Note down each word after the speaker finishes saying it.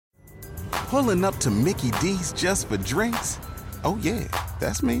Pulling up to Mickey D's just for drinks? Oh yeah,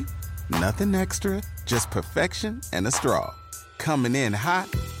 that's me. Nothing extra, just perfection and a straw. Coming in hot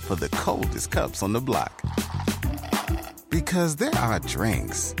for the coldest cups on the block. Because there are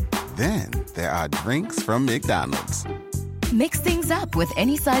drinks. Then there are drinks from McDonald's. Mix things up with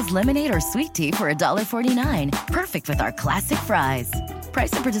any size lemonade or sweet tea for $1.49. Perfect with our classic fries.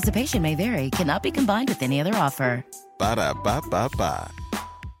 Price and participation may vary. Cannot be combined with any other offer. Ba-da-ba-ba-ba.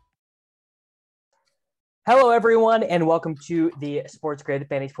 Hello, everyone, and welcome to the Sports Grid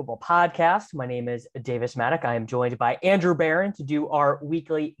Fantasy Football Podcast. My name is Davis Maddock. I am joined by Andrew Barron to do our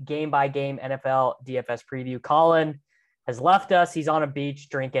weekly game-by-game NFL DFS preview. Colin has left us. He's on a beach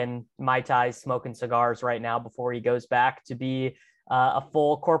drinking Mai Tais, smoking cigars right now before he goes back to be a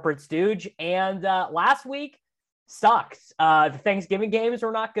full corporate stooge. And last week sucked. The Thanksgiving games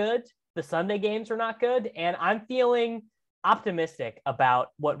were not good. The Sunday games were not good. And I'm feeling optimistic about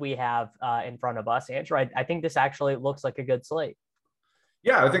what we have in front of us. Andrew, I think this actually looks like a good slate.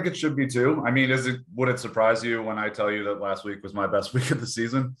 Yeah, I think it should be too. I mean, would it surprise you when I tell you that last week was my best week of the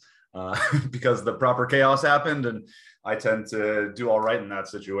season? Because the proper chaos happened and I tend to do all right in that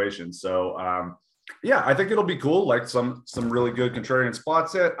situation. So yeah, I think it'll be cool. Like some really good contrarian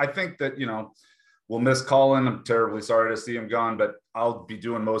spots hit. I think that, we'll miss Colin. I'm terribly sorry to see him gone, but I'll be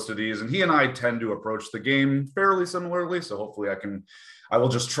doing most of these. And he and I tend to approach the game fairly similarly. So hopefully I will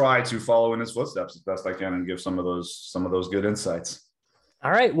just try to follow in his footsteps as best I can and give some of those good insights.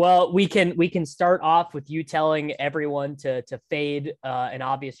 All right. Well, we can start off with you telling everyone to fade an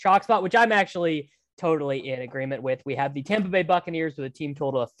obvious chalk spot, which I'm actually totally in agreement with. We have the Tampa Bay Buccaneers with a team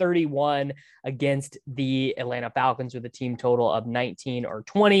total of 31 against the Atlanta Falcons with a team total of 19 or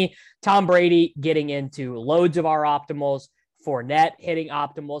 20. Tom Brady getting into loads of our optimals, Fournette hitting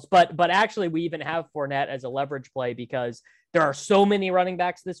optimals, but actually we even have Fournette as a leverage play because there are so many running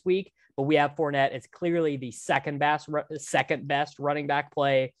backs this week, but we have Fournette as clearly the second best running back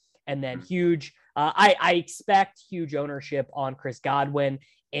play. And then huge, I expect huge ownership on Chris Godwin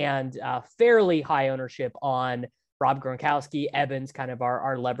and fairly high ownership on Rob Gronkowski. Evans kind of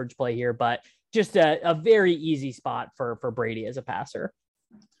our leverage play here, but just a very easy spot for Brady as a passer.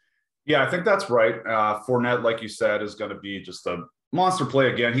 Yeah, I think that's right. Fournette, like you said, is going to be just a monster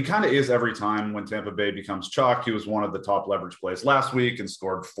play again. He kind of is every time when Tampa Bay becomes chalk. He was one of the top leverage plays last week and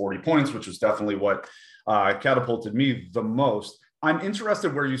scored 40 points, which was definitely what catapulted me the most. I'm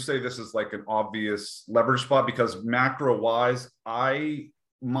interested where you say this is like an obvious leverage spot because macro-wise,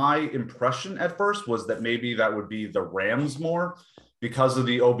 my impression at first was that maybe that would be the Rams more because of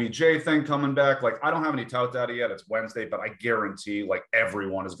the OBJ thing coming back. Like, I don't have any tout data yet. It's Wednesday, but I guarantee like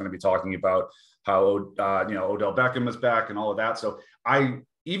everyone is going to be talking about how, Odell Beckham is back and all of that. So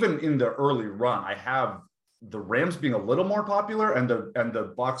even in the early run, I have the Rams being a little more popular and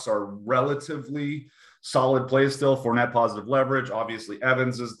the Bucs are relatively solid plays still. Fournette positive leverage. Obviously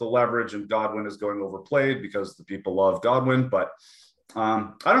Evans is the leverage and Godwin is going overplayed because the people love Godwin, but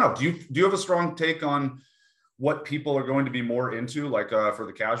I don't know. Do you have a strong take on what people are going to be more into, like for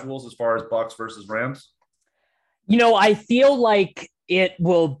the casuals, as far as Bucs versus Rams? I feel like it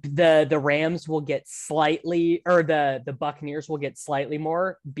will. The Rams will get slightly, or the Buccaneers will get slightly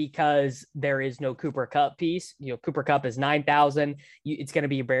more because there is no Cooper Kupp piece. Cooper Kupp is 9,000. It's going to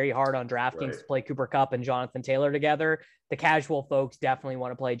be very hard on DraftKings to play Cooper Kupp and Jonathan Taylor together. The casual folks definitely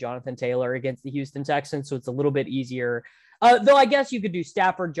want to play Jonathan Taylor against the Houston Texans, so it's a little bit easier. Though I guess you could do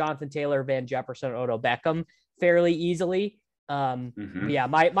Stafford, Jonathan Taylor, Van Jefferson, Odell Beckham fairly easily. Yeah,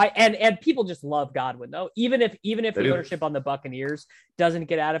 and people just love Godwin though. Even if the ownership on the Buccaneers doesn't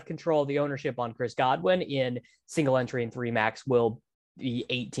get out of control, the ownership on Chris Godwin in single entry and 3 max will be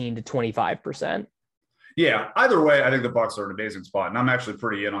 18 to 25%. Yeah, either way, I think the Bucs are an amazing spot, and I'm actually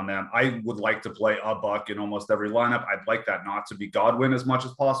pretty in on them. I would like to play a Buck in almost every lineup. I'd like that not to be Godwin as much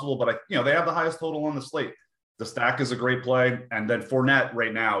as possible, but they have the highest total on the slate. The stack is a great play. And then Fournette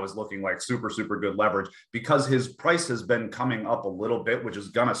right now is looking like super, super good leverage because his price has been coming up a little bit, which is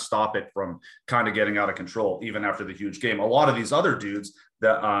going to stop it from kind of getting out of control, even after the huge game. A lot of these other dudes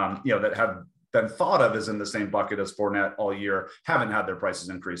that, that have been thought of as in the same bucket as Fournette all year haven't had their prices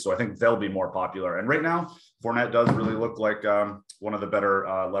increase. So I think they'll be more popular. And right now, Fournette does really look like one of the better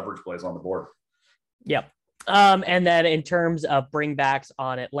leverage plays on the board. Yep. And then in terms of bringbacks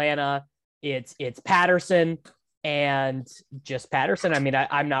on Atlanta, it's Patterson and just Patterson. I mean,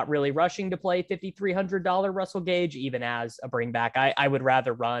 I'm not really rushing to play $5,300 Russell Gage, even as a bringback. I would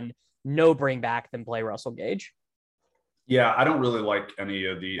rather run no bringback than play Russell Gage. Yeah, I don't really like any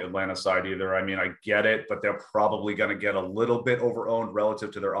of the Atlanta side either. I mean, I get it, but they're probably going to get a little bit overowned relative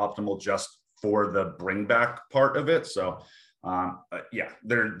to their optimal just for the bring back part of it. So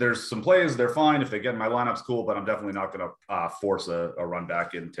There's some plays. They're fine. If they get in my lineups, cool, but I'm definitely not going to force a run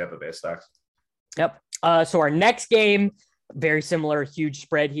back in Tampa Bay stacks. Yep. So our next game, very similar, huge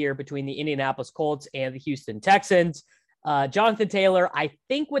spread here between the Indianapolis Colts and the Houston Texans. Jonathan Taylor, I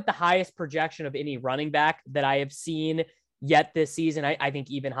think with the highest projection of any running back that I have seen yet this season, I think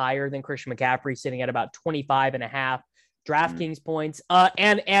even higher than Christian McCaffrey, sitting at about 25.5 DraftKings points.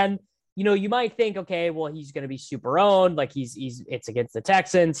 And you might think, okay, well, he's going to be super owned. Like it's against the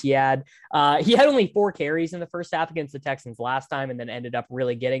Texans. He had only 4 carries in the first half against the Texans last time, and then ended up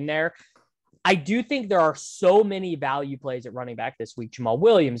really getting there. I do think there are so many value plays at running back this week. Jamal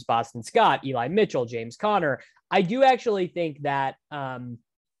Williams, Boston Scott, Eli Mitchell, James Conner. I do actually think that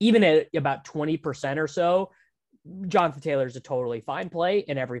even at about 20% or so, Jonathan Taylor is a totally fine play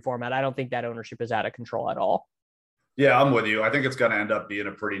in every format. I don't think that ownership is out of control at all. Yeah, I'm with you. I think it's going to end up being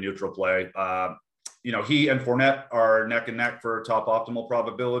a pretty neutral play. He and Fournette are neck and neck for top optimal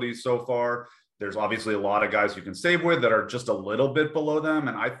probabilities so far. There's obviously a lot of guys you can save with that are just a little bit below them.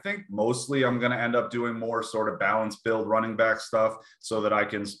 And I think mostly I'm going to end up doing more sort of balance build running back stuff so that I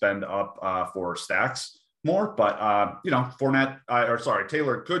can spend up for stacks more. But,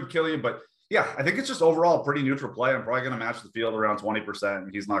 Taylor could kill you. But yeah, I think it's just overall a pretty neutral play. I'm probably going to match the field around 20%.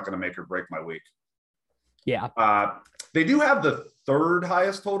 And he's not going to make or break my week. Yeah. They do have the third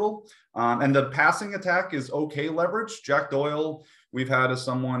highest total. And the passing attack is okay leverage. Jack Doyle, we've had as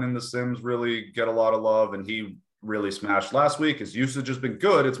someone in the Sims really get a lot of love, and he really smashed last week. His usage has been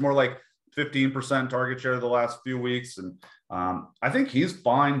good. It's more like 15% target share the last few weeks. And I think he's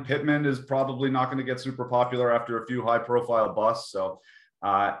fine. Pittman is probably not going to get super popular after a few high profile busts. So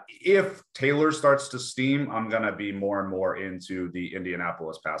if Taylor starts to steam, I'm going to be more and more into the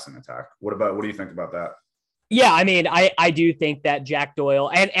Indianapolis passing attack. What do you think about that? Yeah, I mean, I do think that Jack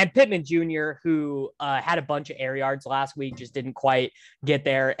Doyle and Pittman Jr., who had a bunch of air yards last week, just didn't quite get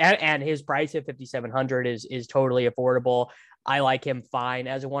there. And his price at 5,700 is totally affordable. I like him fine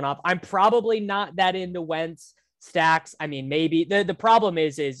as a one-off. I'm probably not that into Wentz stacks. I mean, maybe the problem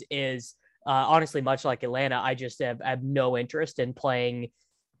is honestly, much like Atlanta, I just have no interest in playing,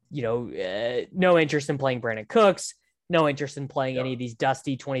 no interest in playing Brandon Cooks. No interest in playing any of these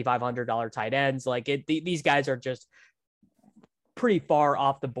dusty $2,500 tight ends. These guys are just pretty far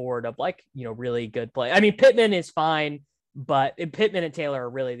off the board of really good play. I mean, Pittman is fine, but Pittman and Taylor are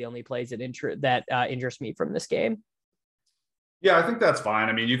really the only plays that interest me from this game. Yeah, I think that's fine.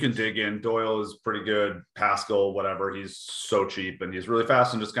 I mean, you can dig in. Doyle is pretty good. Pascal, whatever. He's so cheap and he's really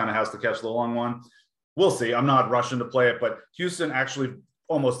fast and just kind of has to catch the long one. We'll see. I'm not rushing to play it, but Houston actually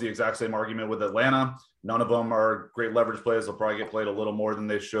almost the exact same argument with Atlanta. None of them are great leverage plays. They'll probably get played a little more than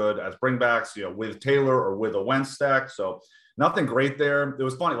they should as bringbacks, with Taylor or with a Wentz stack. So nothing great there. It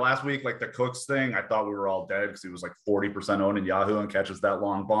was funny last week, like the Cooks thing. I thought we were all dead because he was like 40% owned in Yahoo and catches that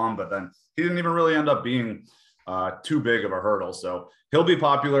long bomb. But then he didn't even really end up being too big of a hurdle. So he'll be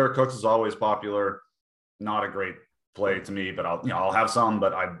popular. Cooks is always popular. Not a great play to me, but I'll have some.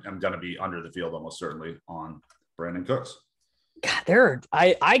 But I'm going to be under the field almost certainly on Brandon Cooks. God,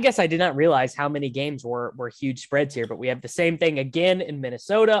 I guess I did not realize how many games were huge spreads here, but we have the same thing again in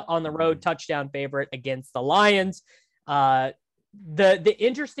Minnesota on the road, touchdown favorite against the Lions. The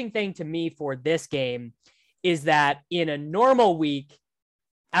interesting thing to me for this game is that in a normal week,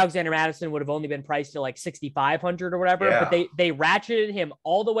 Alexander Mattison would have only been priced to like 6,500 or whatever, but they ratcheted him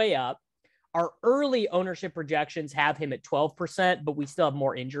all the way up. Our early ownership projections have him at 12%, but we still have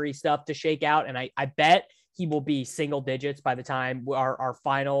more injury stuff to shake out. And I bet he will be single digits by the time our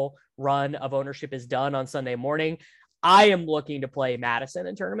final run of ownership is done on Sunday morning. I am looking to play Madison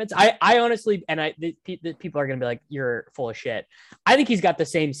in tournaments. I honestly, and the people are going to be like, you're full of shit. I think he's got the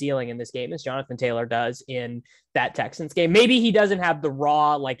same ceiling in this game as Jonathan Taylor does in that Texans game. Maybe he doesn't have the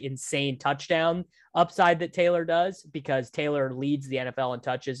raw, insane touchdown upside that Taylor does, because Taylor leads the NFL in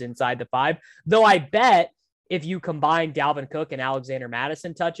touches inside the 5. Though I bet if you combine Dalvin Cook and Alexander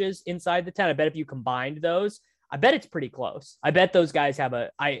Mattison touches inside the 10, I bet if you combined those, I bet it's pretty close. I bet those guys have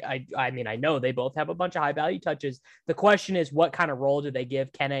I know they both have a bunch of high value touches. The question is, what kind of role do they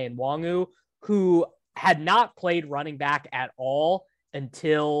give Kene and Nwangwu, who had not played running back at all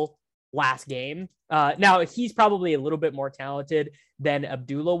until last game? Now he's probably a little bit more talented than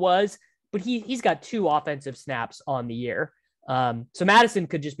Abdullah was, but he's got 2 offensive snaps on the year. So Madison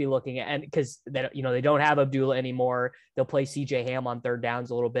could just be looking at, and because they don't have Abdullah anymore, they'll play CJ Ham on third downs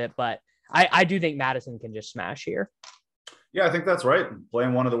a little bit, but I do think Madison can just smash here. Yeah, I think that's right.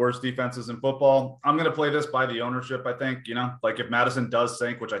 Playing one of the worst defenses in football. I'm going to play this by the ownership. I think, if Madison does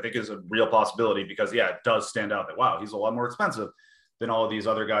sink, which I think is a real possibility, because it does stand out that, wow, he's a lot more expensive. than all of these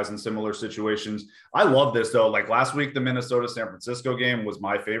other guys in similar situations. I love this though. Like last week, the Minnesota San Francisco game was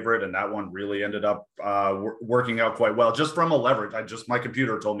my favorite, and that one really ended up working out quite well. Just from a leverage, my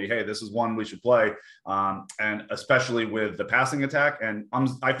computer told me, hey, this is one we should play, and especially with the passing attack. And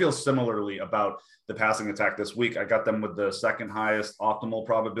I feel similarly about the passing attack this week. I got them with the second highest optimal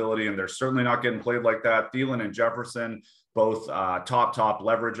probability, and they're certainly not getting played like that. Thielen and Jefferson, both top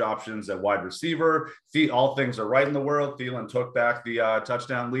leverage options at wide receiver. All things are right in the world. Thielen took back the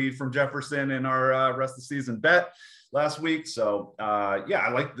touchdown lead from Jefferson in our rest of the season bet last week. So I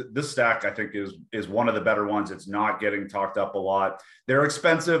like this stack. I think is one of the better ones. It's not getting talked up a lot. They're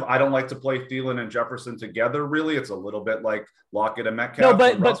expensive. I don't like to play Thielen and Jefferson together. Really, it's a little bit like Lockett and Metcalf.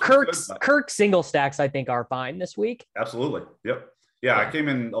 No, but Kirk's single stacks I think are fine this week. Absolutely. Yep. Yeah, I came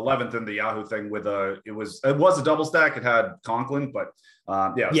in 11th in the Yahoo thing with it was a double stack. It had Conklin, but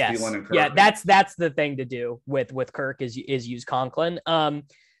Thielen and Kirk. Yeah, that's the thing to do with Kirk is use Conklin.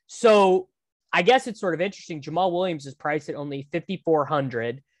 So I guess it's sort of interesting. Jamal Williams is priced at only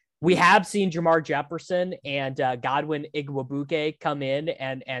 5,400. We have seen Jamar Jefferson and Godwin Igwebuike come in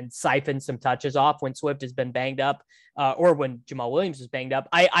and siphon some touches off when Swift has been banged up, or when Jamal Williams is banged up.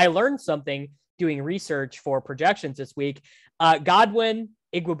 I learned something doing research for projections this week. Godwin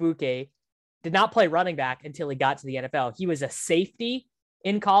Igwebuike did not play running back until he got to the NFL. He was a safety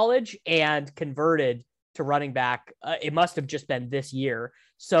in college and converted to running back. It must have just been this year.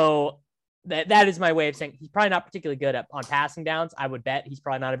 So that is my way of saying he's probably not particularly good on passing downs. I would bet he's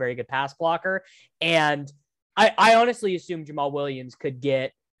probably not a very good pass blocker. And I honestly assume Jamal Williams could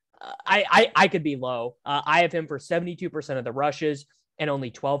get, I could be low. I have him for 72% of the rushes and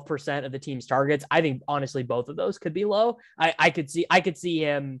only 12% of the team's targets. I think honestly, both of those could be low. I could see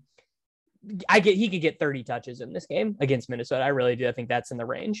him. He could get 30 touches in this game against Minnesota. I really do. I think that's in the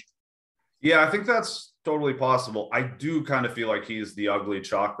range. Yeah, I think that's totally possible. I do kind of feel like he's the ugly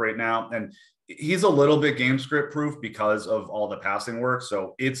chalk right now. And he's a little bit game script proof because of all the passing work.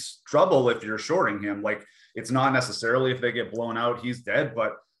 So it's trouble if you're shorting him. Like, it's not necessarily if they get blown out, he's dead.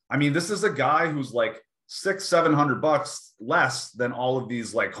 But I mean, this is a guy who's like $600-700 less than all of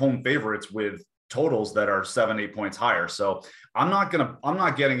these like home favorites with totals that are 7-8 points higher. So I'm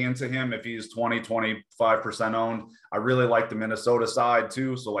not getting into him if he's 20-25% owned. I really like the Minnesota side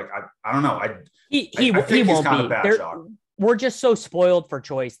too. So like, I don't know. I think he won't he's kind be of bad shot. We're just so spoiled for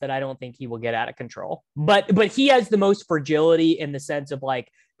choice that I don't think he will get out of control, but he has the most fragility in the sense of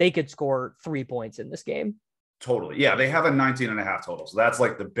like, they could score 3 points in this game. Totally. Yeah. They have a 19.5 total. So that's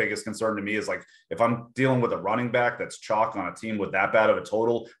like the biggest concern to me is like, if I'm dealing with a running back that's chalk on a team with that bad of a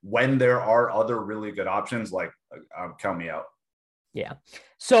total, when there are other really good options, like count me out. Yeah.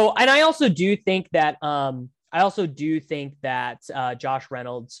 So, and I also do think that, Josh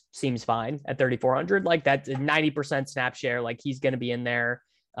Reynolds seems fine at 3,400. Like that's a 90% snap share. Like he's going to be in there.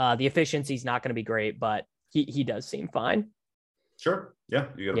 The efficiency is not going to be great, but he does seem fine. Sure. Yeah.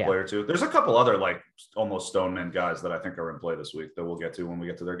 You get a player too. There's a couple other like almost Stoneman guys that I think are in play this week that we'll get to when we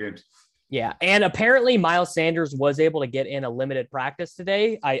get to their games. Yeah. And apparently Miles Sanders was able to get in a limited practice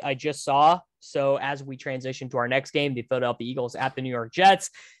today. I just saw. So as we transition to our next game, the Philadelphia Eagles at the New York Jets,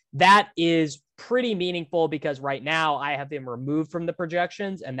 that is pretty meaningful because right now I have him removed from the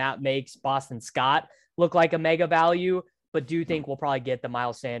projections, and that makes Boston Scott look like a mega value, but do think we'll probably get the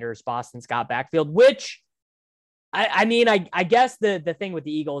Miles Sanders, Boston Scott backfield, which I guess the thing with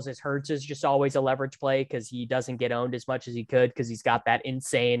the Eagles is Hurts is just always a leverage play because he doesn't get owned as much as he could because he's got that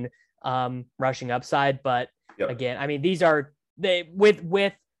insane rushing upside. But again, I mean, these are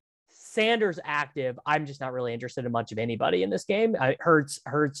with Sanders active, I'm just not really interested in much of anybody in this game. Hurts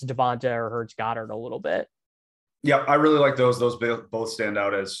Devonta or Hurts Goddard a little bit. Yeah, I really like those. Those both stand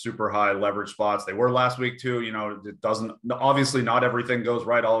out as super high leverage spots. They were last week too. You know, it doesn't, obviously not everything goes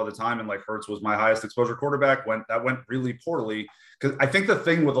right all of the time. And like Hurts was my highest exposure quarterback that went really poorly. Because I think the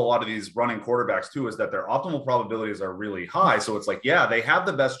thing with a lot of these running quarterbacks too, is that their optimal probabilities are really high. So it's like, yeah, they have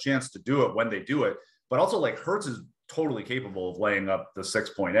the best chance to do it when they do it, but also like Hurts is totally capable of laying up the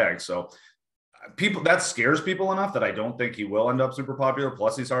 6-point egg. So people, that scares people enough that I don't think he will end up super popular.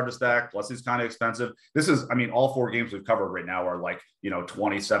 Plus he's hard to stack. Plus he's kind of expensive. This is, I mean, all 4 games we've covered right now are like,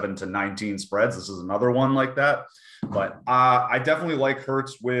 27-19 spreads. This is another one like that. But I definitely like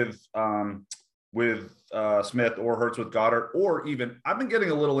Hurts with Smith or Hurts with Goddard, or even I've been getting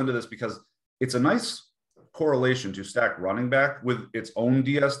a little into this because it's a nice correlation to stack running back with its own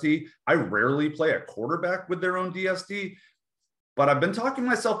DST. I rarely play a quarterback with their own DST. But I've been talking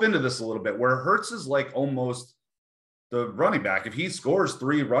myself into this a little bit where Hurts is like almost the running back. If he scores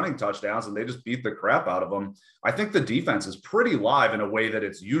 3 running touchdowns and they just beat the crap out of him, I think the defense is pretty live in a way that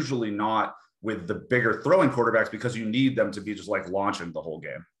it's usually not with the bigger throwing quarterbacks because you need them to be just like launching the whole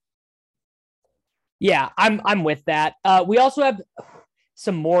game. Yeah, I'm with that. We also have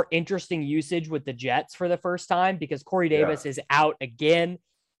some more interesting usage with the Jets for the first time because Corey Davis is out again.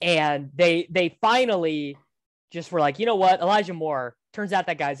 And they finally just were like, you know what, Elijah Moore, turns out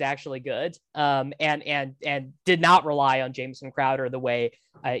that guy's actually good. And did not rely on Jamison Crowder the way,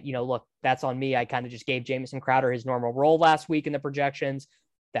 look, that's on me. I kind of just gave Jamison Crowder his normal role last week in the projections.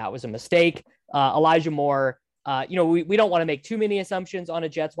 That was a mistake. Elijah Moore, we don't want to make too many assumptions on a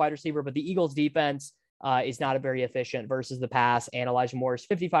Jets wide receiver, but the Eagles defense is not a very efficient versus the pass. And Elijah Moore is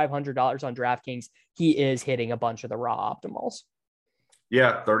 $5,500 on DraftKings. He is hitting a bunch of the raw optimals.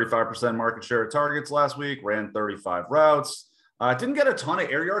 Yeah, 35% market share of targets last week, ran 35 routes. Didn't get a ton of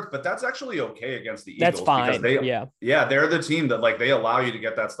air yards, but that's actually okay against the Eagles. That's fine. Because they're the team that like they allow you to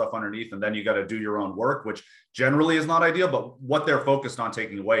get that stuff underneath, and then you got to do your own work, which generally is not ideal. But what they're focused on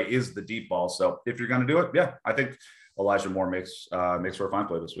taking away is the deep ball. So if you're going to do it, yeah, I think Elijah Moore makes for a fine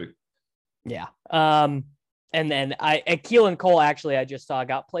play this week. Yeah. And then Keelan Cole actually I just saw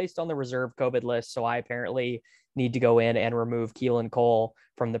got placed on the reserve COVID list, so I apparently need to go in and remove Keelan Cole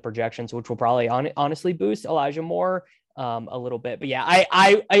from the projections, which will probably honestly boost Elijah Moore a little bit. But yeah,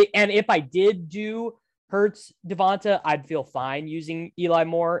 I and if I did do Hurts Devonta, I'd feel fine using Eli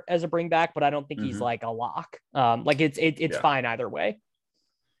Moore as a bring back, but I don't think he's like a lock. It's fine either way.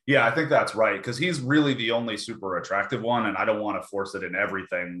 Yeah, I think that's right, because he's really the only super attractive one, and I don't want to force it in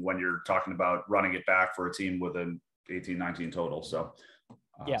everything when you're talking about running it back for a team with an 18-19 total. So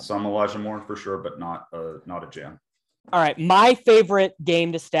some Elijah Moore for sure, but not a jam. All right, my favorite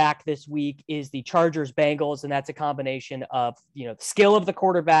game to stack this week is the Chargers-Bengals, and that's a combination of the skill of the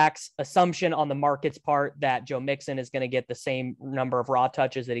quarterbacks, assumption on the market's part that Joe Mixon is going to get the same number of raw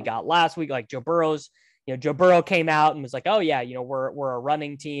touches that he got last week, like Joe Burrow's. Joe Burrow came out and was like, oh yeah, we're a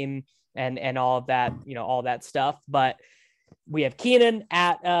running team and all of that, all that stuff. But we have Keenan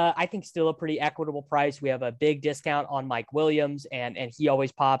at, I think still a pretty equitable price. We have a big discount on Mike Williams and he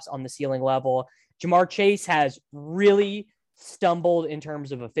always pops on the ceiling level. Jamar Chase has really stumbled in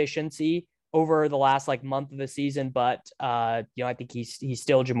terms of efficiency over the last month of the season. But, I think he's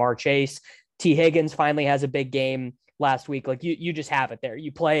still Jamar Chase. T Higgins finally has a big game last week. You just have it there.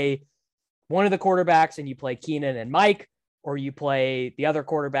 You play one of the quarterbacks and you play Keenan and Mike, or you play the other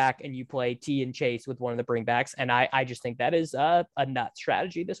quarterback and you play T and Chase with one of the bringbacks. And I just think that is a nut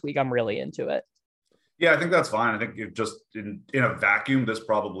strategy this week. I'm really into it. Yeah, I think that's fine. I think it just in a vacuum, this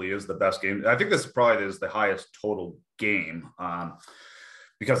probably is the best game. I think this probably is the highest total game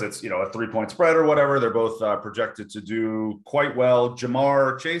because it's, a 3-point spread or whatever. They're both projected to do quite well.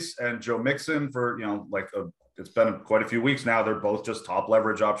 Jamar Chase and Joe Mixon for, it's been quite a few weeks now. They're both just top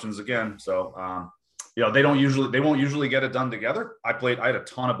leverage options again. So, they won't usually get it done together. I had a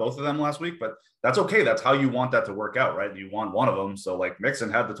ton of both of them last week, but that's okay. That's how you want that to work out, right? You want one of them. So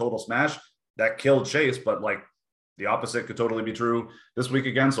Mixon had the total smash that killed Chase, but the opposite could totally be true this week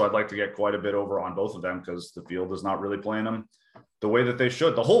again. So I'd like to get quite a bit over on both of them because the field is not really playing them the way that they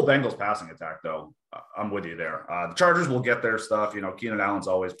should. The whole Bengals passing attack, though, I'm with you there. The Chargers will get their stuff. Keenan Allen's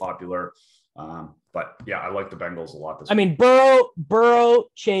always popular. But yeah, I like the Bengals a lot this week. I mean, Burrow,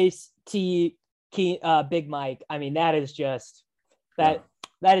 Chase, Big Mike. I mean, that is just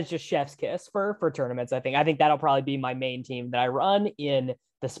chef's kiss for tournaments. I think that'll probably be my main team that I run in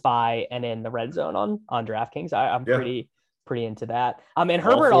the SPY and in the red zone on DraftKings. I'm pretty into that. And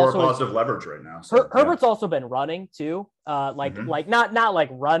Herbert also positive leverage right now. So, Herbert's also been running too. Not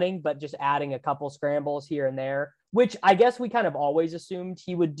running, but just adding a couple scrambles here and there, which I guess we kind of always assumed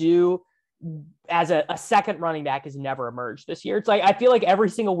he would do as a second running back has never emerged this year. It's I feel like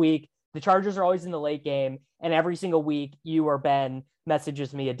every single week the Chargers are always in the late game, and every single week you or Ben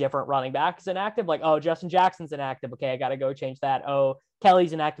messages me a different running back is inactive. Oh, Justin Jackson's inactive. Okay, I got to go change that. Oh,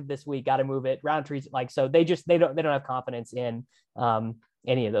 Kelly's inactive this week. Got to move it. Roundtree's so they don't have confidence in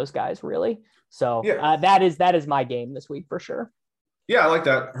any of those guys really. So that is my game this week for sure. Yeah, I like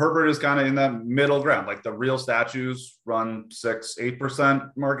that. Herbert is kind of in that middle ground. The real statues run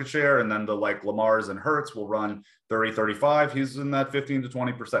 6-8% market share. And then the Lamar's and Hurts will run 30-35. He's in that 15 to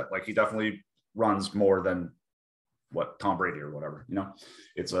 20%. He definitely runs more than what Tom Brady or whatever,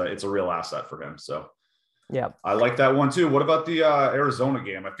 it's a real asset for him. So yeah, I like that one too. What about the Arizona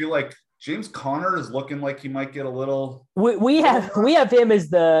game? I feel like James Conner is looking like he might get a little. We have him as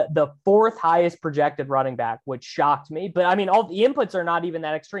the fourth highest projected running back, which shocked me. But I mean, all the inputs are not even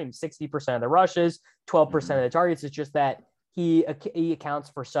that extreme. 60% of the rushes, 12% of the targets. It's just that he accounts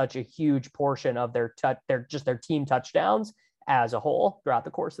for such a huge portion of their team touchdowns as a whole throughout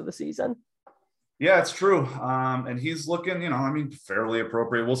the course of the season. Yeah, it's true. And he's looking, fairly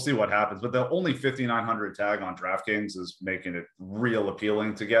appropriate. We'll see what happens. But the only 5,900 tag on DraftKings is making it real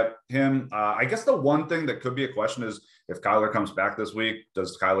appealing to get him. I guess the one thing that could be a question is if Kyler comes back this week,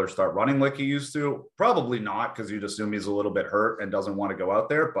 does Kyler start running like he used to? Probably not, because you'd assume he's a little bit hurt and doesn't want to go out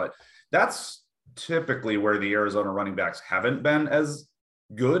there. But that's typically where the Arizona running backs haven't been as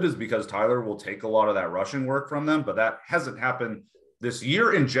good, is because Tyler will take a lot of that rushing work from them. But that hasn't happened this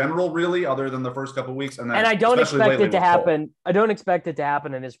year in general, really, other than the first couple of weeks. And I don't expect it to happen. I don't expect it to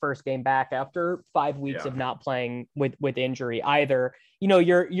happen in his first game back after 5 weeks of not playing with injury either.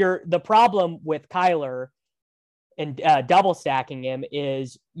 You're the problem with Kyler and double stacking him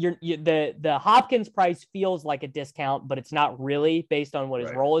is the Hopkins price feels like a discount, but it's not really based on what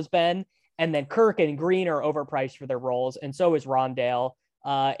his role has been. And then Kirk and Green are overpriced for their roles, and so is Rondale.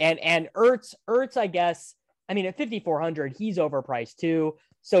 And Ertz, I guess. I mean, at 5,400, he's overpriced too.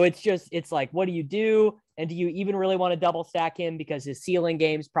 So it's like, what do you do? And do you even really want to double stack him because his ceiling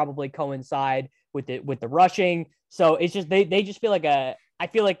games probably coincide with the rushing? So it's just, they just feel like I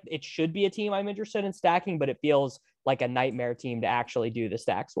feel like it should be a team I'm interested in stacking, but it feels like a nightmare team to actually do the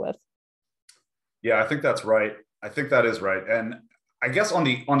stacks with. Yeah, I think that's right. I think that is right. And I guess on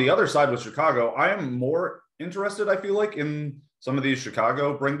the other side with Chicago, I am more interested, I feel like, in some of these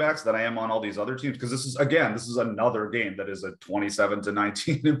Chicago bringbacks that I am on all these other teams, because this is another game that is a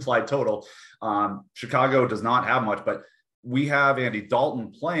 27-19 implied total. Chicago does not have much, but we have Andy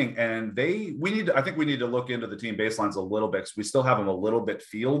Dalton playing, and I think we need to look into the team baselines a little bit, because we still have them a little bit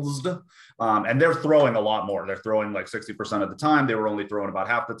fields, and they're throwing a lot more. They're throwing like 60% of the time. They were only throwing about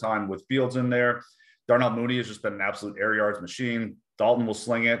half the time with Fields in there. Darnell Mooney has just been an absolute air yards machine. Dalton will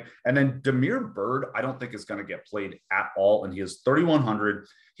sling it. And then Damiere Byrd, I don't think is going to get played at all. And he is 3,100.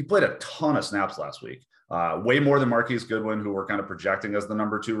 He played a ton of snaps last week, way more than Marquise Goodwin, who we're kind of projecting as the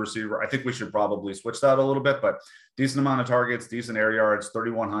number 2 receiver. I think we should probably switch that a little bit, but decent amount of targets, decent air yards,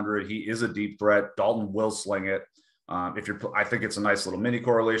 3,100. He is a deep threat. Dalton will sling it. I think it's a nice little mini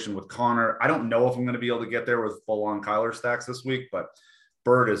correlation with Connor. I don't know if I'm going to be able to get there with full on Kyler stacks this week, but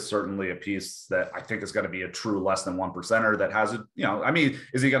Bird is certainly a piece that I think is going to be a true less than 1%er that has it.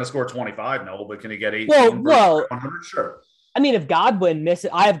 Is he going to score 25? No, but can he get 18? Well, 100? Sure. I mean, if Godwin misses,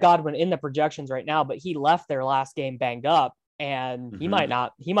 I have Godwin in the projections right now, but he left their last game banged up, and he might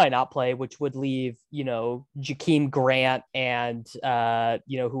not play, which would leave, Jakeem Grant and,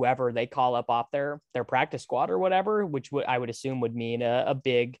 whoever they call up off their practice squad or whatever, which I would assume would mean a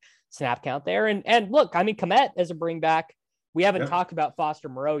big snap count there. And look, I mean, Kmet as a bring back. We haven't talked about Foster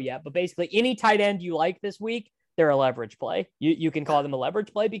Moreau yet, but basically any tight end you like this week, they're a leverage play. You can call them a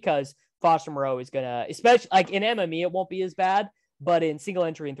leverage play because Foster Moreau is going to, especially like in MME, it won't be as bad, but in single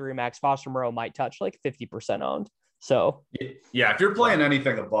entry and 3 max, Foster Moreau might touch like 50% owned. So yeah, if you're playing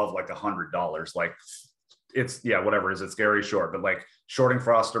anything above like $100, like it's whatever is it scary short, but like shorting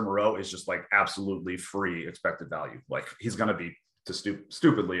Foster Moreau is just like absolutely free expected value. Like he's going to be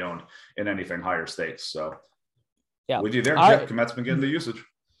stupidly owned in anything higher stakes. So with you there, Kmet's been getting the usage.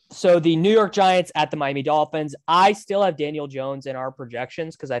 So the New York Giants at the Miami Dolphins. I still have Daniel Jones in our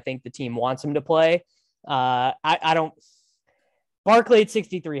projections because I think the team wants him to play. I don't. Barkley at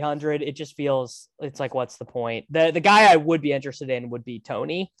 6,300. It just feels it's like, what's the point? The guy I would be interested in would be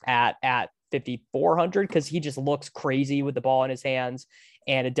Tony at 5,400 because he just looks crazy with the ball in his hands,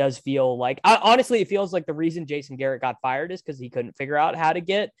 and it does feel like honestly, it feels like the reason Jason Garrett got fired is because he couldn't figure out how to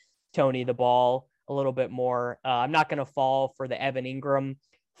get Tony the ball a little bit more. I'm not going to fall for the Evan Ingram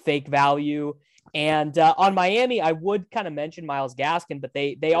fake value. And on Miami, I would kind of mention Myles Gaskin, but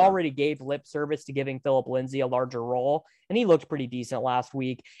they already gave lip service to giving Phillip Lindsay a larger role, and he looked pretty decent last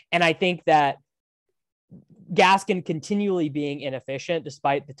week. And I think that Gaskin continually being inefficient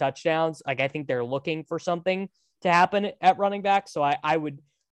despite the touchdowns, like I think they're looking for something to happen at running back. So I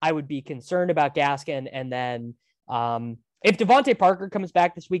would be concerned about Gaskin. And then if Devontae Parker comes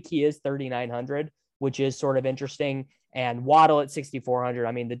back this week, he is 3,900, which is sort of interesting. And Waddle at 6,400.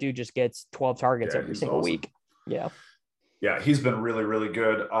 I mean, the dude just gets 12 targets every single week. Yeah. Yeah, he's been really, really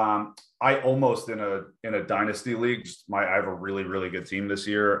good. I almost in a dynasty league, I have a really, really good team this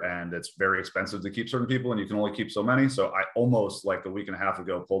year, and it's very expensive to keep certain people, and you can only keep so many. So I almost like a week and a half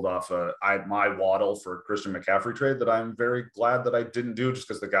ago pulled off my Waddle for Christian McCaffrey trade that I'm very glad that I didn't do, just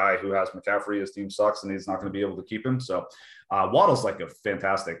because the guy who has McCaffrey, his team sucks, and he's not going to be able to keep him. So Waddle's like a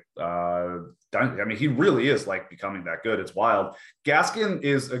fantastic. I mean, he really is like becoming that good. It's wild. Gaskin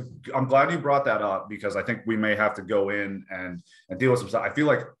is. I'm glad you brought that up because I think we may have to go in and deal with some stuff. I feel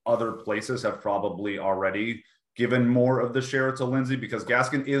like other places have probably already given more of the share to Lindsay, because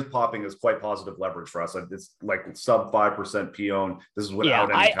Gaskin is popping as quite positive leverage for us. It's like sub 5% P-own. This is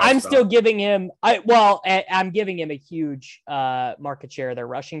without any I'm stuff. still giving him, I'm giving him a huge market share of their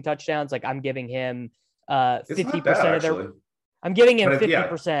rushing touchdowns. Like I'm giving him 50% of their, I'm giving him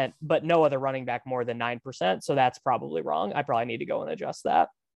 50%, but no other running back more than 9%. So that's probably wrong. I probably need to go and adjust that.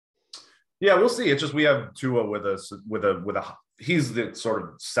 Yeah, we'll see. It's just we have Tua with a he's the sort of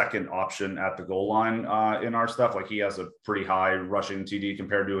second option at the goal line in our stuff. Like he has a pretty high rushing TD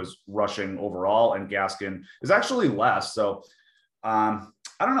compared to his rushing overall, and Gaskin is actually less. So I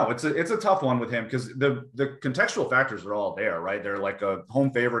don't know. It's a tough one with him because the contextual factors are all there, right? They're like a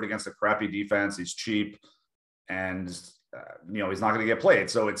home favorite against a crappy defense. He's cheap, and he's not going to get played.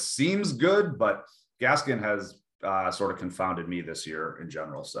 So it seems good, but Gaskin has sort of confounded me this year in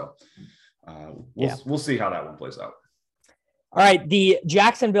general. So we'll see how that one plays out. All right, the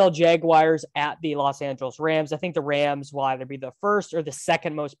Jacksonville Jaguars at the Los Angeles Rams. I think the Rams will either be the first or the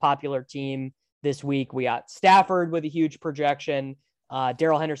second most popular team this week. We got Stafford with a huge projection.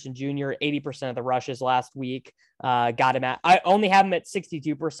 Darrell Henderson Jr., 80% of the rushes last week. Got him I only have him at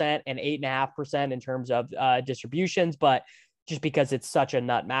 62% and 8.5% in terms of distributions, but just because it's such a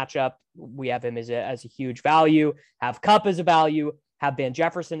nut matchup, we have him as a huge value. Have Kupp as a value, have Van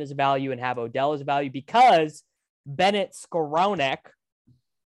Jefferson as a value, and have Odell as a value because Bennett Skowronek,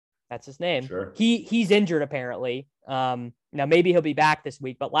 that's his name. Sure. He's injured apparently. Now maybe he'll be back this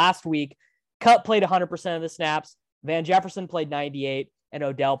week, but last week Kupp played 100% of the snaps, Van Jefferson played 98, and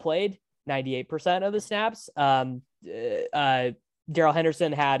Odell played 98% of the snaps. Darrell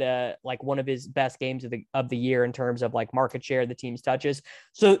Henderson had like one of his best games of the year in terms of like market share, the team's touches.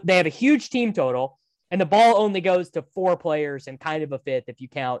 So they have a huge team total, and the ball only goes to 4 players and kind of a fifth if you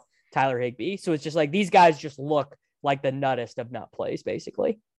count Tyler Higbee. So it's just like these guys just look like the nuttest of nut plays,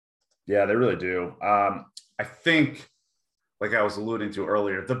 basically. Yeah, they really do. I think, like I was alluding to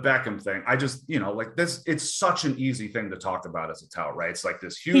earlier, the Beckham thing, I just, like this, it's such an easy thing to talk about as a tout, right? It's like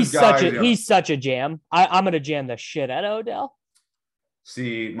this huge guy. He's such a jam. I'm going to jam the shit out of Odell.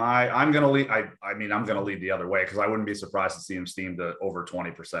 See, I'm going to lead. I'm going to lead the other way because I wouldn't be surprised to see him steam to over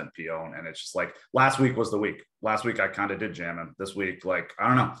 20% P-own. And it's just like last week was the week. Last week I kind of did jam him. This week, like, I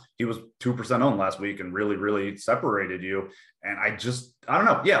don't know. He was 2% owned last week and really, really separated you. And I don't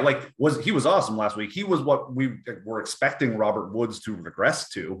know. Yeah, like he was awesome last week. He was what we were expecting Robert Woods to regress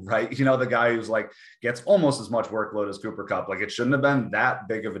to, right? The guy who's like gets almost as much workload as Cooper Kupp. Like it shouldn't have been that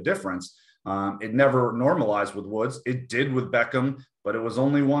big of a difference. It never normalized with Woods. It did with Beckham, but it was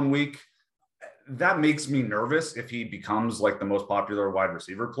only 1 week. That makes me nervous if he becomes like the most popular wide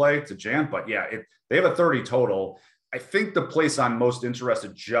receiver play to jam. But yeah, they have a 30 total. I think the place I'm most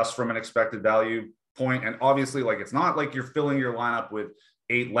interested just from an expected value point, and obviously like it's not like you're filling your lineup with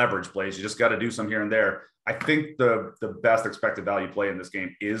 8 leverage plays. You just got to do some here and there. I think the best expected value play in this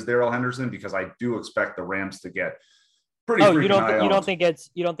game is Darrell Henderson because I do expect the Rams to get pretty. Oh, you don't think it's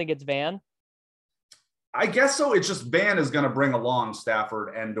Van? I guess so. It's just Van is going to bring along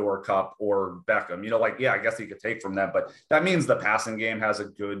Stafford and or Kupp or Beckham. I guess he could take from that, but that means the passing game has a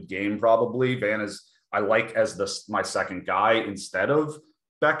good game probably. Van is I like as my second guy instead of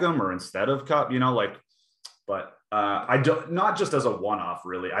Beckham or instead of Kupp. But I don't not just as a one-off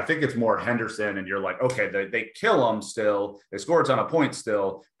really. I think it's more Henderson, and you're like, okay, they kill him still, they score a ton of points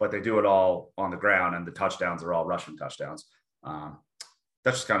still, but they do it all on the ground, and the touchdowns are all rushing touchdowns.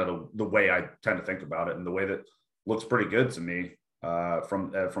 That's just kind of the way I tend to think about it, and the way that looks pretty good to me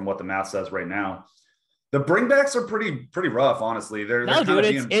from what the math says right now. The bringbacks are pretty rough, honestly.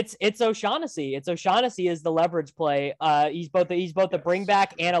 It's O'Shaughnessy. It's O'Shaughnessy is the leverage play. He's both the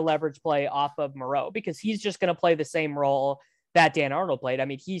bringback and a leverage play off of Moreau because he's just going to play the same role that Dan Arnold played. I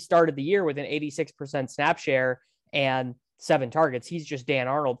mean, he started the year with an 86% snap share and 7 targets. He's just Dan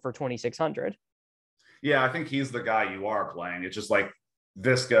Arnold for 2,600. Yeah, I think he's the guy you are playing. It's just like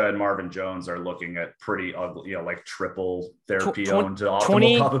Visca and Marvin Jones are looking at pretty ugly, like triple their P-own to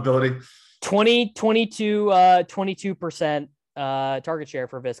optimal probability. 22% target share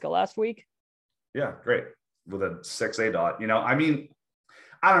for Visca last week. Yeah, great. With a 6A dot. I mean,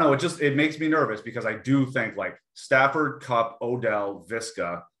 I don't know. It makes me nervous because I do think like Stafford, Kupp, Odell,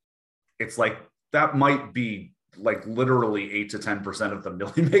 Visca, it's like that might be like literally 8 to 10% of the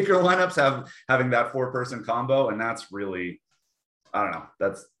million maker lineups having that 4-person combo. And that's really, I don't know.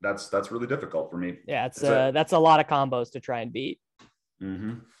 That's really difficult for me. Yeah, that's a lot of combos to try and beat.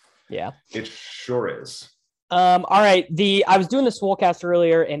 Mm-hmm. Yeah, it sure is. All right. I was doing the Swolecast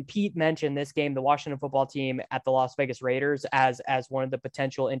earlier, and Pete mentioned this game, the Washington football team at the Las Vegas Raiders, as one of the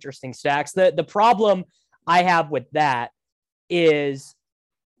potential interesting stacks. The problem I have with that is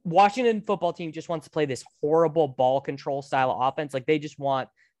Washington football team just wants to play this horrible ball control style of offense. Like they just want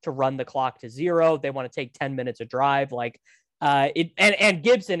to run the clock to 0. They want to take 10 minutes of drive. And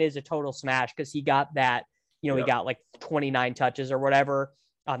Gibson is a total smash because he got that, he got like 29 touches or whatever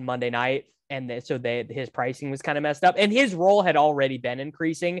on Monday night. And his pricing was kind of messed up, and his role had already been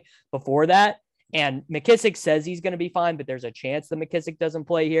increasing before that. And McKissick says he's going to be fine, but there's a chance that McKissick doesn't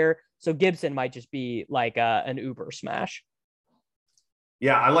play here. So Gibson might just be like an Uber smash.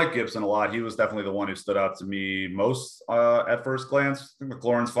 Yeah, I like Gibson a lot. He was definitely the one who stood out to me most at first glance. I think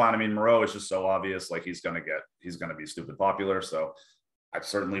McLaurin's fine. I mean, Moreau is just so obvious. Like he's going to be stupid popular. So I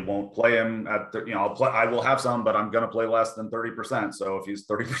certainly won't play him I will have some, but I'm going to play less than 30%. So if he's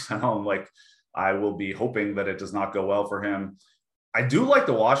 30% home, like I will be hoping that it does not go well for him. I do like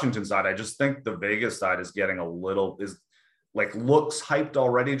the Washington side. I just think the Vegas side is getting looks hyped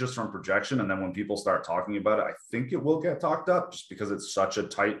already just from projection. And then when people start talking about it, I think it will get talked up just because it's such a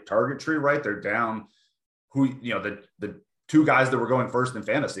tight target tree, right? They're down the two guys that were going first in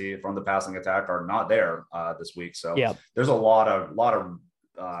fantasy from the passing attack are not there this week. So there's a lot of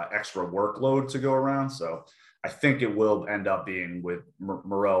extra workload to go around. So I think it will end up being with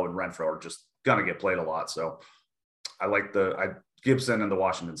Moreau and Renfro are just going to get played a lot. So I like Gibson and the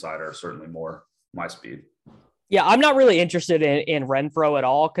Washington side are certainly more my speed. Yeah, I'm not really interested in Renfro at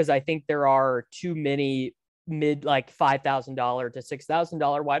all because I think there are too many mid like $5,000 to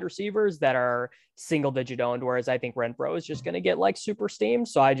 $6,000 wide receivers that are single digit owned, whereas I think Renfro is just going to get like super steamed.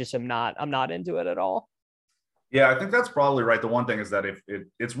 So I'm not into it at all. Yeah, I think that's probably right. The one thing is that if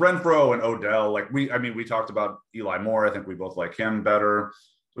it's Renfro and Odell, we talked about Eli Moore. I think we both like him better.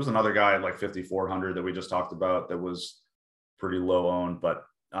 There's another guy at like 5,400 that we just talked about that was pretty low owned, but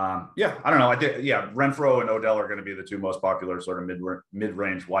I don't know. Renfro and Odell are going to be the two most popular sort of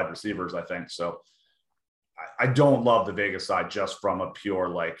mid-range wide receivers, I think. So I don't love the Vegas side just from a pure,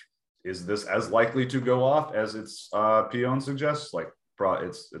 like, is this as likely to go off as its Pion suggests? Like,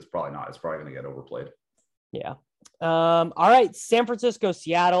 it's probably not. It's probably going to get overplayed. Yeah. All right. San Francisco,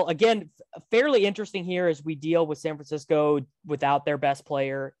 Seattle. Again, fairly interesting here as we deal with San Francisco without their best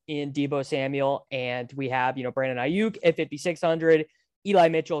player in Deebo Samuel. And we have, Brandon Ayuk at 5,600. Eli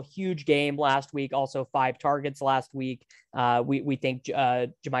Mitchell, huge game last week. Also 5 targets last week. We think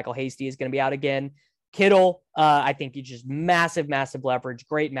JaMychal Hasty is going to be out again. Kittle, I think he's just massive leverage.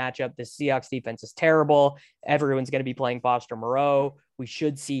 Great matchup. The Seahawks defense is terrible. Everyone's going to be playing Foster Moreau. We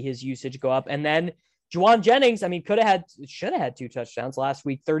should see his usage go up. And then Juwan Jennings, should have had 2 touchdowns last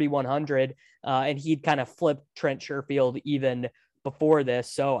week, 3,100. And he'd kind of flipped Trent Sherfield even before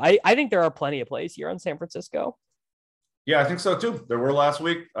this. So I think there are plenty of plays here on San Francisco. Yeah, I think so too. There were last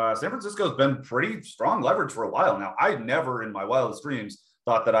week. San Francisco's been pretty strong leverage for a while now. I never in my wildest dreams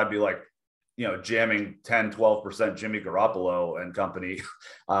thought that I'd be like, jamming 10, 12% Jimmy Garoppolo and company,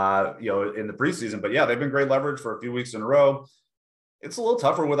 in the preseason. But yeah, they've been great leverage for a few weeks in a row. It's a little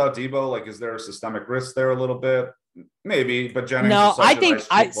tougher without Deebo. Like, is there a systemic risk there a little bit? Maybe, but Jennings is such a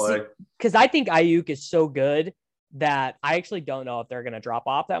nice play. Because I think Ayuk is so good that I actually don't know if they're going to drop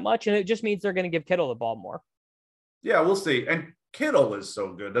off that much. And it just means they're going to give Kittle the ball more. Yeah, we'll see. And Kittle is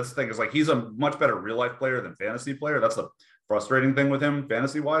so good. That's the thing, is like he's a much better real life player than fantasy player. That's the frustrating thing with him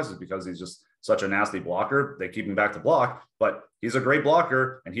fantasy wise, is because he's just such a nasty blocker. They keep him back to block, but he's a great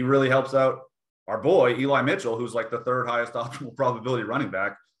blocker and he really helps out our boy Eli Mitchell, who's like the 3rd highest optimal probability running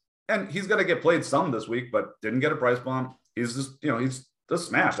back. And he's going to get played some this week, but didn't get a price bump. He's just, he's just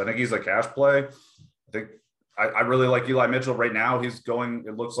smashed. I think he's a cash play. I think I really like Eli Mitchell right now.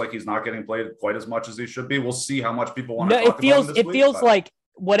 It looks like he's not getting played quite as much as he should be. We'll see how much people want to talk about him this week. It feels like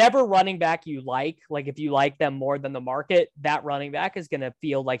whatever running back you like if you like them more than the market, that running back is going to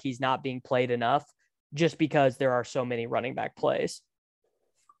feel like he's not being played enough just because there are so many running back plays.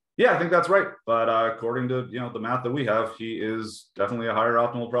 Yeah, I think that's right. But according to, the math that we have, he is definitely a higher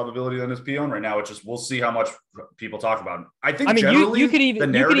optimal probability than his Pion right now. It's just, we'll see how much people talk about him. I think generally you could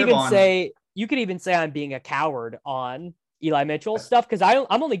even say I'm being a coward on Eli Mitchell stuff, because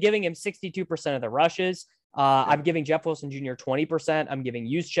I'm only giving him 62% of the rushes. I'm giving Jeff Wilson Jr. 20%. I'm giving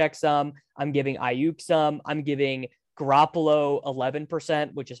Juszczyk some. I'm giving Ayuk some. I'm giving Garoppolo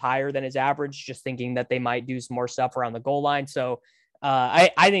 11%, which is higher than his average, just thinking that they might do some more stuff around the goal line. So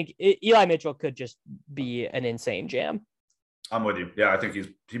I think Eli Mitchell could just be an insane jam. I'm with you. Yeah, I think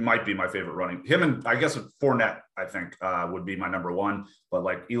he might be my favorite running. Him and I guess Fournette, I think, would be my number 1. But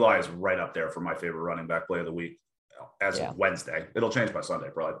like Eli is right up there for my favorite running back play of the week as of Wednesday. It'll change by Sunday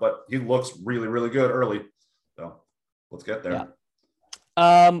probably, but he looks really, really good early. So let's get there. Yeah.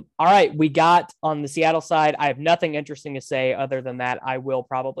 All right. We got on the Seattle side. I have nothing interesting to say other than that. I will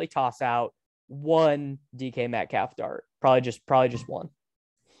probably toss out one DK Metcalf dart. Probably just one.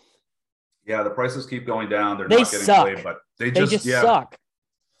 Yeah, the prices keep going down. They're They not getting suck. played, but they They just suck.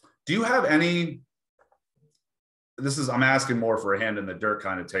 Do you have any? I'm asking more for a hand in the dirt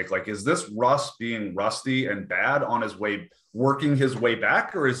kind of take. Like, is this Russ being rusty and bad on his way, working his way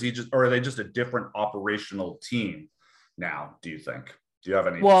back, or are they just a different operational team now? Do you think? Do you have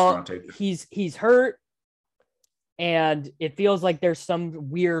any strong take? He's hurt, and it feels like there's some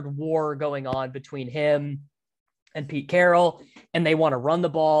weird war going on between him and Pete Carroll, and they want to run the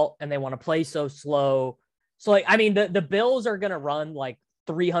ball and they want to play so slow. So, like, I mean, the Bills are going to run like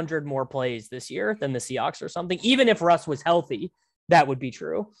 300 more plays this year than the Seahawks or something. Even if Russ was healthy, that would be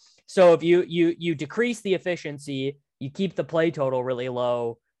true. So if you decrease the efficiency, you keep the play total really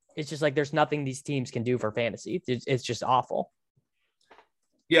low. It's just like there's nothing these teams can do for fantasy. It's just awful.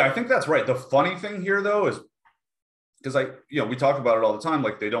 Yeah, I think that's right. The funny thing here, though, is because we talk about it all the time.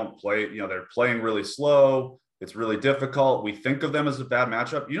 Like, they don't play, they're playing really slow. It's really difficult. We think of them as a bad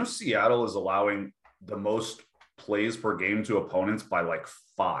matchup. Seattle is allowing the most plays per game to opponents by like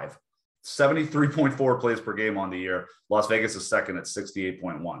 5. 73.4 plays per game on the year. Las Vegas is second at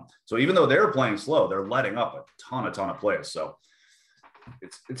 68.1. So even though they're playing slow, they're letting up a ton of plays. So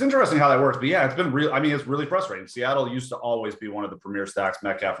it's interesting how that works. But yeah, it's been real. I mean, it's really frustrating. Seattle used to always be one of the premier stacks.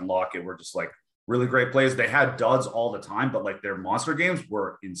 Metcalf and Lockett were just like really great plays. They had duds all the time, but like their monster games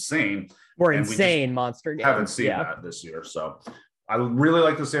were insane. Monster games. Haven't seen that this year. So I really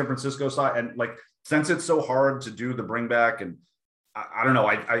like the San Francisco side. And like, since it's so hard to do the bring back, and I don't know,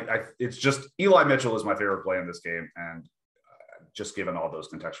 it's just Eli Mitchell is my favorite play in this game. And just given all those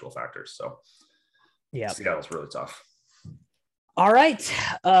contextual factors. So yeah, Seattle's really tough. All right.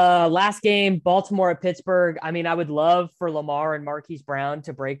 Last game, Baltimore at Pittsburgh. I mean, I would love for Lamar and Marquise Brown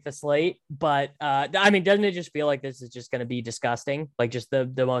to break the slate, but I mean, doesn't it just feel like this is just going to be disgusting? Like just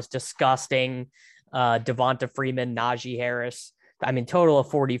the most disgusting Devonta Freeman, Najee Harris. I mean, total of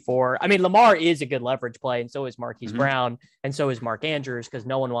 44. I mean, Lamar is a good leverage play, and so is Marquise Brown, and so is Mark Andrews, because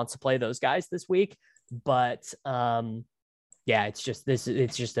no one wants to play those guys this week. But yeah, it's just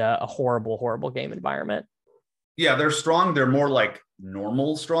a horrible game environment. Yeah, they're strong. They're more like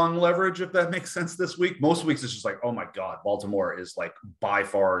normal strong leverage, if that makes sense this week. Most weeks it's just like, oh my God, Baltimore is like by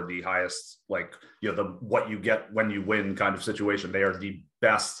far the highest, like, what you get when you win kind of situation. They are the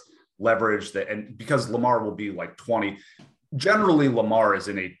best leverage and because Lamar will be like 20. Generally, Lamar is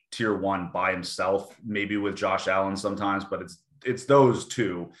in a tier 1 by himself, maybe with Josh Allen sometimes, but it's those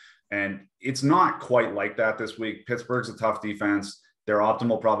two. And it's not quite like that this week. Pittsburgh's a tough defense. Their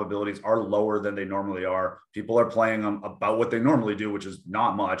optimal probabilities are lower than they normally are. People are playing them about what they normally do, which is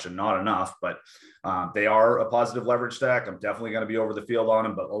not much and not enough, but they are a positive leverage stack. I'm definitely going to be over the field on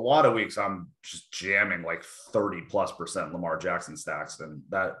them, but a lot of weeks I'm just jamming like 30+% Lamar Jackson stacks. And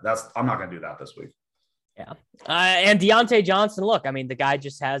I'm not going to do that this week. Yeah. And Deontay Johnson, look, I mean, the guy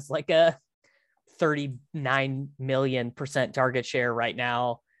just has like a 39 million % target share right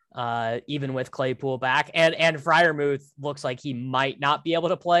now. Even with Claypool back, and Freiermuth looks like he might not be able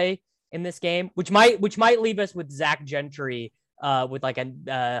to play in this game, which might leave us with Zach Gentry with like a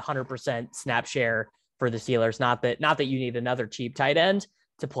 100% snap share for the Steelers. Not that you need another cheap tight end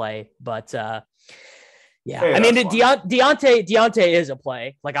to play, but yeah, hey, I mean, Deontay is a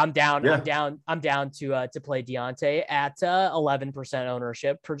play. Like I'm down to play Deontay at 11%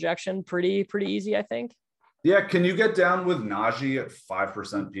 ownership projection. Pretty easy, I think. Yeah, can you get down with Najee at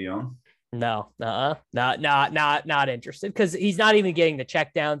 5% PO? No, not interested, because he's not even getting the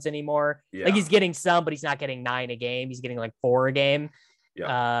checkdowns anymore. Yeah. Like he's getting some, but he's not getting 9 a game. He's getting like 4 a game.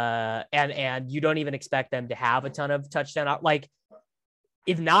 Yeah. And you don't even expect them to have a ton of touchdown. Like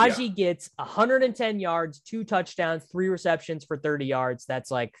if Najee gets 110 yards, 2 touchdowns, 3 receptions for 30 yards, that's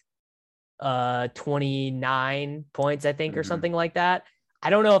like 29 points, I think, or something like that.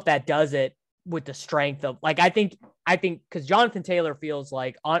 I don't know if that does it with the strength of, like, I think because Jonathan Taylor feels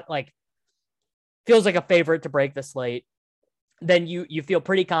like a favorite to break the slate, then you feel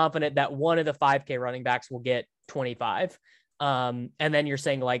pretty confident that one of the 5K running backs will get 25. And then you're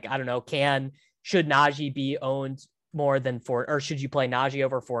saying, like, I don't know, should Najee be owned more than or should you play Najee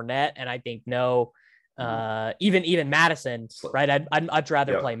over Fournette? And I think no. Even Madison, right? I'd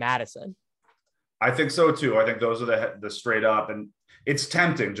rather play Madison. I think so too. I think those are the straight up, and it's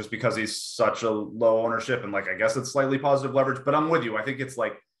tempting just because he's such a low ownership, and like I guess it's slightly positive leverage. But I'm with you. I think it's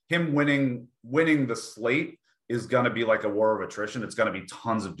like him winning the slate is going to be like a war of attrition. It's going to be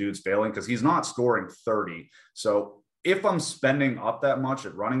tons of dudes failing because he's not scoring 30. So if I'm spending up that much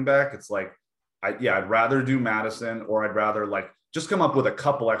at running back, it's like I'd rather do Madison, or I'd rather like just come up with a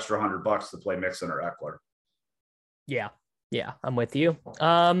couple extra $100 to play Mixon or Eckler. Yeah, I'm with you.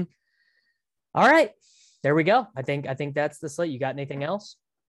 All right, there we go. I think that's the slate. You got anything else?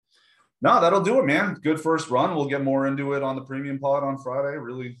 No, that'll do it, man. Good first run. We'll get more into it on the premium pod on Friday.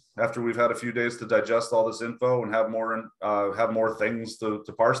 Really, after we've had a few days to digest all this info and have more things to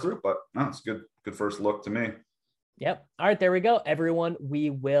parse through. But no, it's good first look to me. Yep. All right, there we go, everyone. We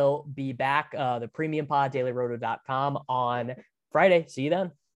will be back. The premium pod, dailyroto.com on Friday. See you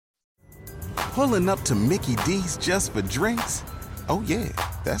then. Pulling up to Mickey D's just for drinks? Oh yeah,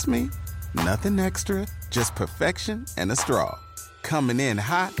 that's me. Nothing extra, just perfection and a straw. Coming in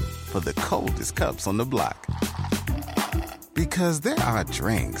hot for the coldest cups on the block. Because there are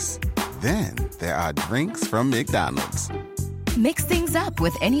drinks. Then there are drinks from McDonald's. Mix things up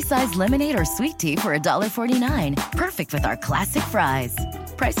with any size lemonade or sweet tea for $1.49. Perfect with our classic fries.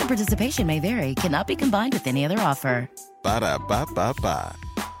 Price and participation may vary. Cannot be combined with any other offer. Ba-da-ba-ba-ba.